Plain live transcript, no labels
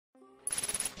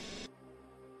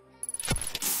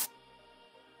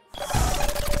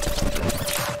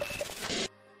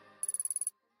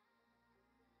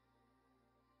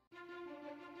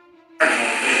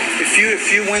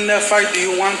if you win that fight, do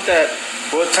you want that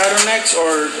world title next,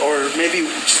 or maybe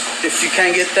if you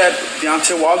can't get that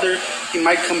Deontay Wilder, he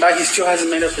might come back. He still hasn't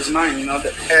made up his mind. You know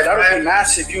that would be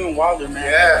massive. You and Wilder, man.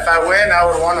 Yeah, if I win, I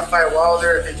would want to fight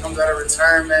Wilder if he comes out of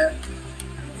retirement.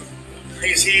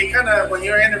 He kind of, when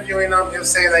you were interviewing him, he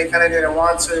was saying that he kind of didn't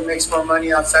want to. He makes more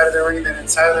money outside of the ring than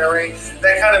inside of the ring.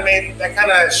 That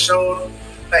kind of showed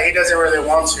that he doesn't really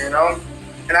want to, you know.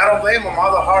 And I don't blame him.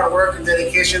 All the hard work and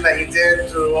dedication that he did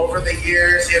through over the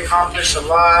years, he accomplished a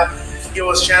lot. He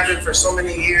was champion for so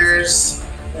many years.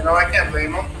 You know, I can't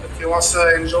blame him. If he wants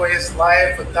to enjoy his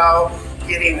life without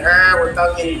getting hurt,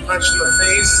 without getting punched in the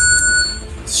face,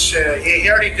 shit, he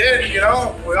already did, you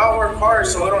know. We all work hard,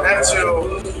 so we don't have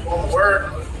to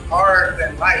work hard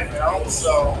in life, you know.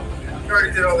 So he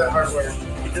already did all that hard work.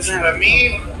 But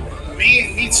me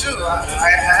too. I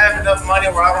have enough money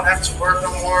where I don't have to work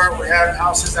no more. We have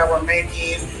houses that we're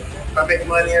making. I make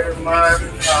money every month.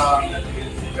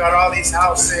 Got all these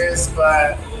houses,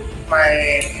 but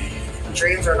my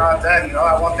dreams are not done. You know,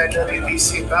 I want that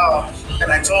WBC belt.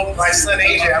 And I told my son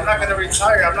AJ, I'm not going to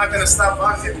retire. I'm not going to stop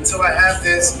boxing until I have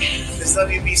this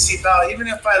WBC belt. Even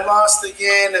if I lost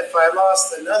again, if I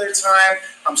lost another time,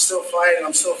 I'm still fighting.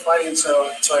 I'm still fighting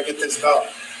until I get this belt.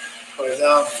 But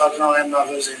fuck no, I'm not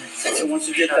losing. So once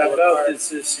you get that belt,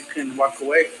 it's you can walk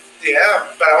away. Yeah,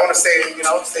 but I want to stay, you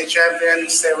know, stay champion,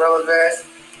 stay relevant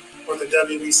with the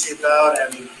WBC belt,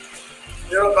 and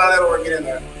little by little we're getting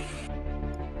there.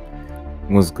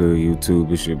 What's good,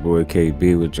 YouTube? It's your boy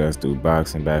KB with Just Do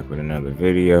Boxing, back with another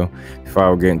video.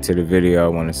 Before I get into the video, I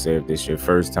want to say if this is your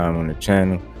first time on the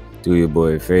channel, do your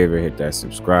boy a favor, hit that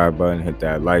subscribe button, hit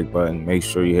that like button, make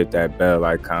sure you hit that bell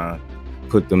icon,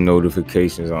 put them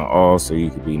notifications on all so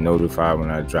you can be notified when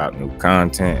I drop new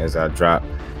content, as I drop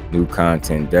new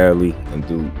content daily and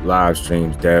do live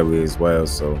streams daily as well.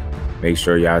 So make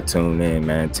sure y'all tune in,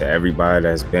 man. To everybody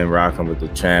that's been rocking with the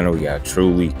channel, y'all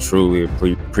truly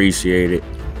appreciate it.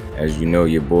 As you know,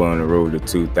 your boy on the road to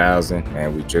 2,000,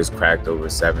 man. We just cracked over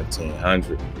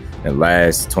 1,700. In the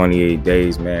last 28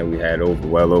 days, man, we had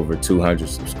well over 200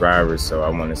 subscribers. So I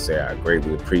want to say I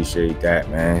greatly appreciate that,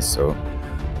 man. So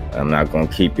I'm not going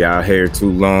to keep y'all here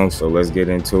too long, so let's get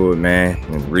into it, man.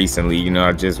 And recently, you know,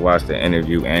 I just watched the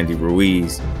interview Andy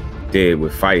Ruiz did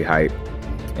with Fight Hype.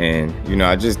 And, you know,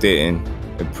 I just didn't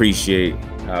appreciate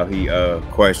how he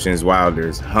questions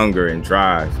Wilder's hunger and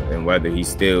drive and whether he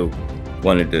still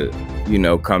wanted to, you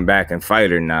know, come back and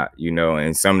fight or not, you know.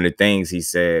 And some of the things he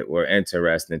said were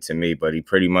interesting to me, but he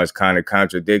pretty much kind of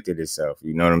contradicted himself.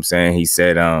 You know what I'm saying? He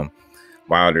said,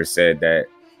 Wilder said that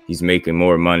he's making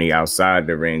more money outside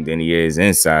the ring than he is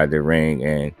inside the ring.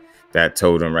 And that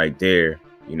told him right there,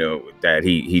 you know, that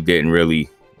he didn't really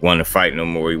want to fight no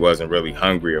more. He wasn't really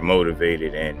hungry or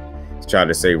motivated, and try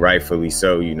to say rightfully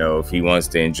so. You know, if he wants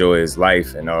to enjoy his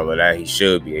life and all of that, he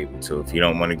should be able to. If he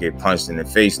don't want to get punched in the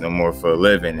face no more for a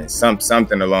living, and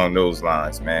something along those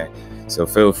lines, man. So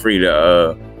feel free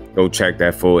to go check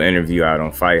that full interview out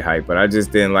on Fight Hype. But I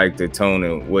just didn't like the tone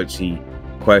in which he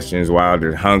questions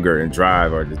Wilder's hunger and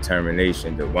drive or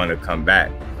determination to want to come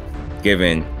back,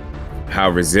 given how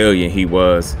resilient he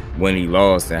was when he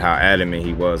lost and how adamant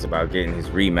he was about getting his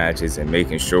rematches and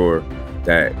making sure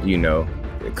that, you know,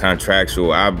 the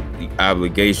contractual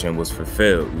obligation was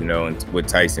fulfilled, you know, with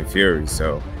Tyson Fury.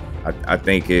 So I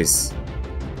think it's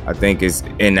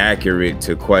inaccurate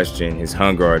to question his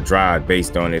hunger or drive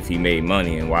based on if he made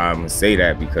money. And why I'm gonna say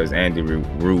that, because Andy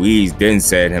Ruiz didn't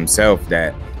said himself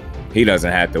that he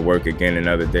doesn't have to work again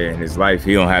another day in his life.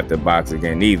 He don't have to box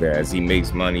again either, as he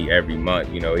makes money every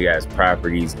month. You know, he has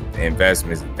properties,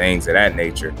 investments, and things of that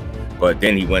nature. But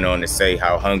then he went on to say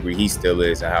how hungry he still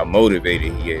is and how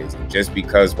motivated he is. And just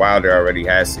because Wilder already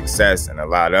has success and a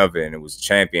lot of it, and it was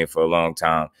champion for a long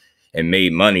time and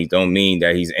made money, don't mean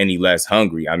that he's any less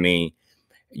hungry. I mean,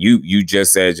 you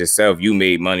just said yourself, you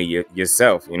made money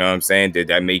yourself. You know what I'm saying? Did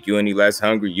that make you any less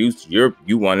hungry?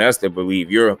 You want us to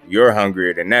believe you're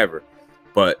hungrier than ever.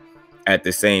 But at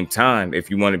the same time,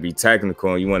 if you want to be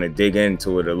technical and you want to dig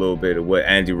into it a little bit of what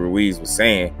Andy Ruiz was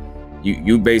saying,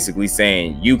 you basically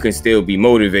saying you can still be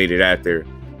motivated after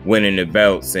winning the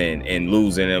belts and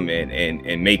losing them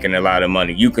and making a lot of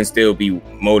money. You can still be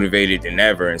motivated than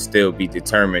ever and still be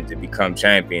determined to become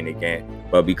champion again.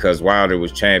 But because Wilder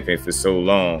was champion for so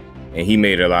long and he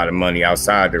made a lot of money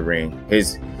outside the ring,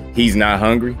 he's not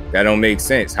hungry. That don't make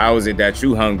sense. How is it that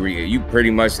you hungry? You pretty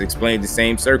much explained the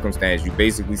same circumstance. You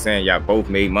basically saying y'all both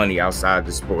made money outside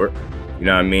the sport. You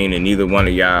know what I mean? And neither one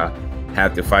of y'all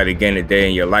have to fight again a day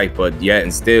in your life, but yet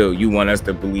and still you want us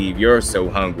to believe you're so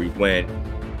hungry when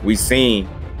we seen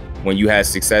when you had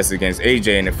success against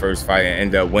AJ in the first fight and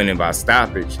end up winning by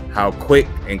stoppage, how quick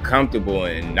and comfortable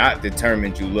and not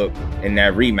determined you look in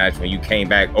that rematch when you came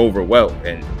back overweight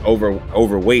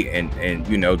and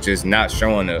you know, just not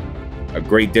showing a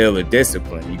great deal of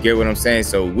discipline. You get what I'm saying?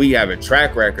 So we have a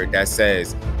track record that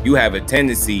says you have a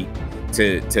tendency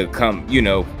to come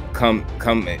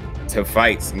to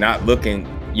fights not looking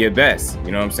your best.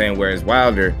 You know what I'm saying? Whereas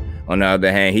Wilder, on the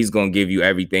other hand, he's going to give you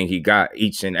everything he got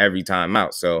each and every time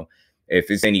out. So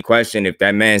if it's any question, if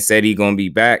that man said he's going to be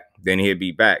back, then he'll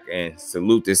be back. And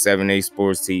salute to 7A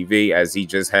Sports TV, as he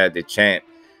just had the champ,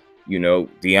 you know,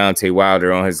 Deontay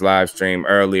Wilder on his live stream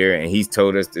earlier, and he's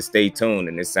told us to stay tuned.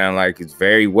 And it sounds like it's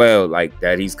very well like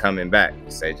that he's coming back.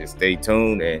 He said just stay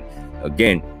tuned. And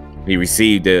again, he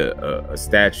received a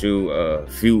statue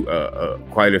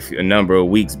quite a number of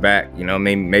weeks back, you know,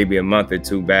 maybe a month or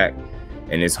two back,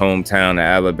 in his hometown of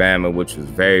Alabama, which was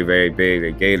very, very big.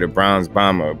 They gave the Bronze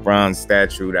Bomber a bronze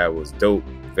statue that was dope.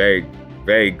 Very,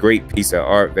 very great piece of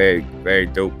art. Very, very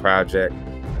dope project.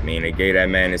 I mean, they gave that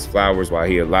man his flowers while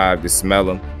he alive to smell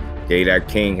them. Gave that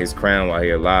king his crown while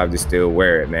he alive to still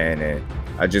wear it, man. And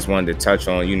I just wanted to touch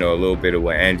on, you know, a little bit of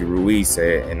what Andy Ruiz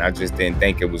said, and I just didn't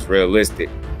think it was realistic.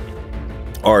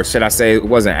 Or should I say it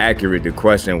wasn't accurate to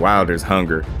question Wilder's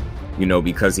hunger, you know,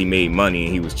 because he made money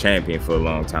and he was champion for a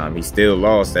long time. He still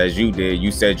lost, as you did.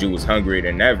 You said you was hungrier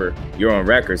than ever. You're on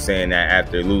record saying that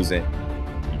after losing,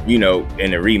 you know,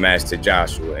 in a rematch to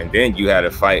Joshua. And then you had a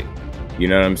fight, you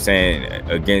know what I'm saying,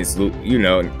 against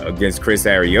Chris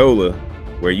Arreola,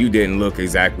 where you didn't look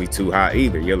exactly too hot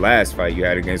either. Your last fight you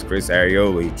had against Chris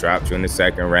Arreola, he dropped you in the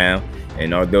second round.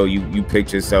 And although you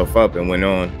picked yourself up and went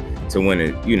on to win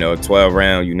a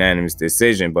 12-round unanimous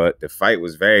decision, but the fight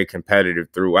was very competitive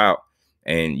throughout,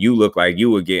 and you looked like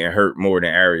you were getting hurt more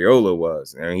than Arreola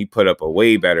was. And he put up a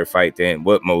way better fight than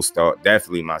what most thought,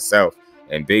 definitely myself.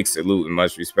 And big salute and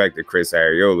much respect to Chris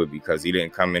Arreola, because he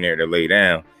didn't come in there to lay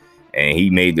down, and he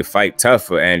made the fight tough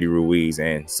for Andy Ruiz.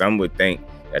 And some would think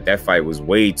that fight was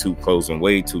way too close and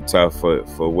way too tough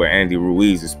for where Andy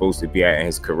Ruiz is supposed to be at in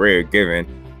his career, given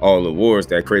all the wars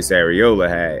that Chris Arreola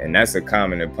had. And that's a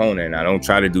common opponent. I don't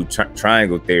try to do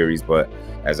triangle theories, but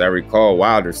as I recall,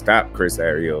 Wilder stopped Chris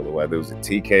Arreola, whether it was a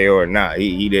TKO or not.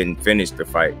 He didn't finish the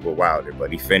fight with Wilder,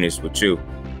 but he finished with you,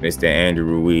 Mr. Andy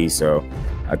Ruiz. So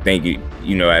I think,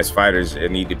 you know, as fighters, they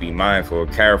need to be mindful or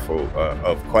careful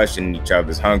of questioning each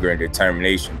other's hunger and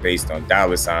determination based on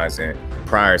dollar signs and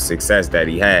prior success that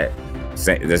he had.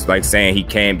 That's like saying he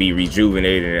can be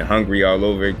rejuvenated and hungry all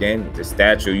over again. The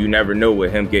statue, you never know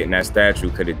what him getting that statue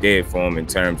could have did for him in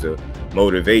terms of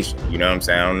motivation. You know what I'm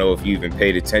saying? I don't know if you even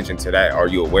paid attention to that. Are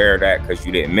you aware of that? Because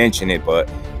you didn't mention it,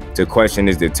 but to question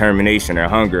his determination or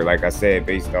hunger, like I said,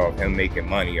 based off him making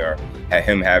money or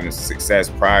him having success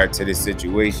prior to this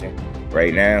situation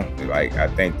right now, like, I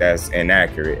think that's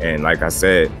inaccurate. And like I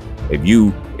said, if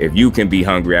you can be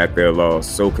hungry after a loss,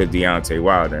 so could Deontay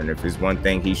Wilder. And if it's one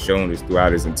thing he's shown us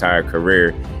throughout his entire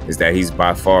career, is that he's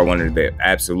by far one of the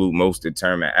absolute most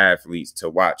determined athletes to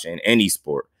watch in any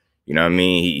sport. You know what I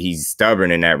mean? He's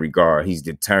stubborn in that regard. He's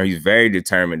very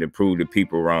determined to prove the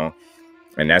people wrong.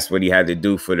 And that's what he had to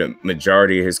do for the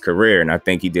majority of his career. And I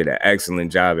think he did an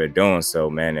excellent job at doing so,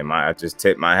 man. And I just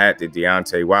tip my hat to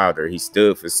Deontay Wilder. He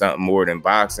stood for something more than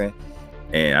boxing.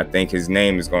 And I think his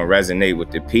name is going to resonate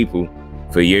with the people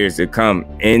for years to come,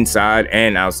 inside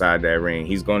and outside that ring.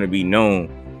 He's going to be known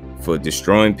for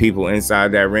destroying people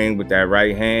inside that ring with that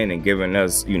right hand and giving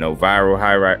us, you know, viral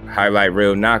highlight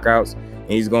reel knockouts. And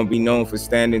he's going to be known for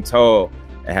standing tall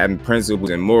and having principles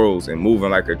and morals and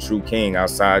moving like a true king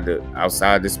outside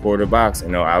the sport of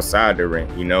boxing, or outside the ring.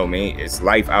 You know what I mean? It's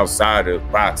life outside of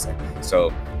boxing. So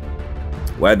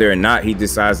whether or not he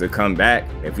decides to come back,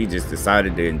 if he just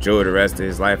decided to enjoy the rest of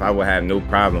his life, I would have no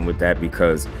problem with that,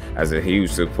 because as a huge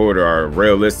supporter or a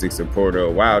realistic supporter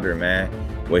of Wilder, man,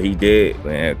 what he did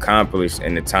and accomplished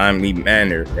in a timely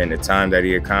manner and the time that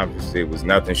he accomplished it was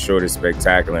nothing short of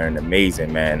spectacular and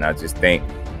amazing, man. I just think,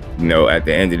 you know, at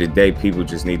the end of the day, people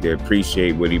just need to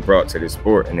appreciate what he brought to the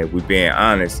sport. And if we're being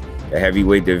honest, the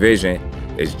heavyweight division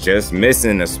is just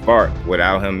missing a spark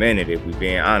without him in it, if we're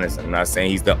being honest. I'm not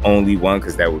saying he's the only one,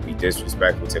 because that would be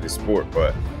disrespectful to the sport,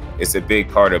 but it's a big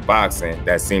part of boxing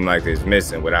that seemed like it's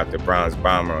missing without the Bronze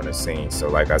Bomber on the scene. So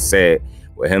like I said,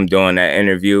 with him doing that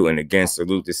interview, and again,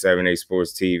 salute to 7A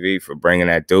Sports TV for bringing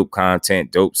that dope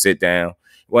content, dope sit down. It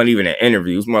wasn't even an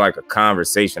interview. It was more like a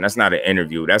conversation. That's not an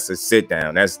interview. That's a sit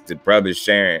down. That's the brothers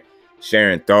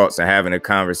sharing thoughts and having a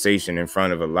conversation in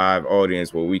front of a live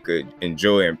audience where we could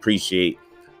enjoy and appreciate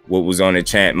what was on the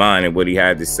champ mind and what he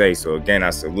had to say. So again,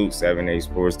 I salute 7A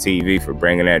Sports TV for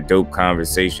bringing that dope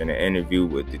conversation and interview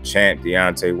with the champ,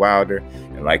 Deontay Wilder.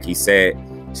 And like he said,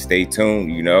 stay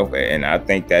tuned, you know, and I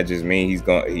think that just means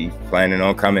he's planning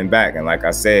on coming back. And like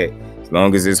I said, as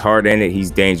long as it's hard in it,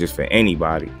 he's dangerous for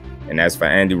anybody. And as for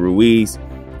Andy Ruiz,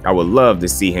 I would love to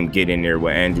see him get in there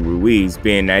with Andy Ruiz,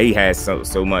 being that he has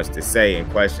so much to say and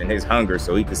question his hunger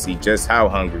so he could see just how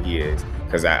hungry he is.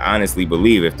 Because I honestly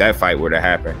believe if that fight were to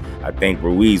happen, I think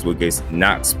Ruiz would get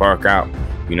knocked spark out.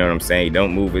 You know what I'm saying? He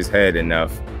don't move his head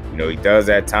enough. You know, he does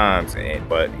at times,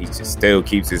 but he just still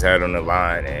keeps his head on the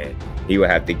line, and he would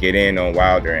have to get in on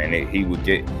Wilder, and he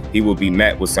would be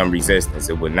met with some resistance.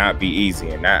 It would not be easy,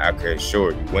 and that I can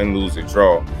assure you. Win, lose, or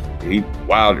draw,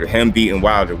 him beating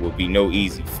Wilder will be no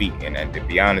easy feat. And to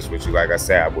be honest with you, like I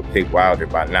said, I would pick Wilder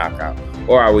by knockout.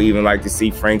 Or I would even like to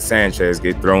see Frank Sanchez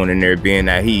get thrown in there, being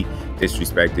that he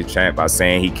disrespected champ by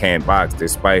saying he can't box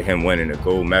despite him winning a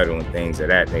gold medal and things of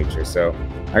that nature. So,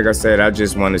 like I said, I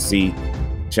just want to see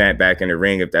champ back in the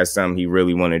ring if that's something he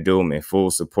really want to do. I'm in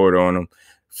full support on him.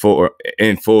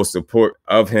 In full support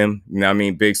of him. You know what I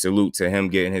mean? Big salute to him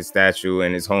getting his statue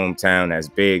in his hometown. That's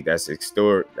big, that's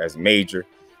historic, that's major.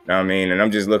 You know what I mean? And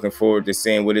I'm just looking forward to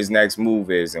seeing what his next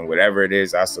move is. And whatever it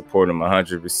is, I support him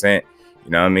 100%. You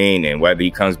know what I mean? And whether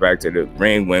he comes back to the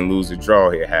ring, win, lose, or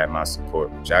draw, he'll have my support.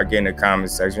 But y'all get in the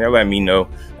comment section. Y'all let me know.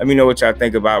 Let me know what y'all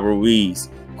think about Ruiz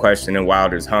questioning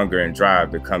Wilder's hunger and drive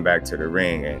to come back to the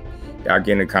ring. And y'all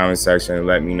get in the comment section and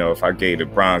let me know if I gave the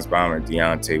bronze bomber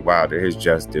Deontay Wilder his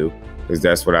just due. Because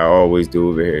that's what I always do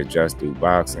over here at Just Do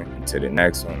Boxing. Until the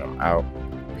next one, I'm out.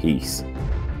 Peace.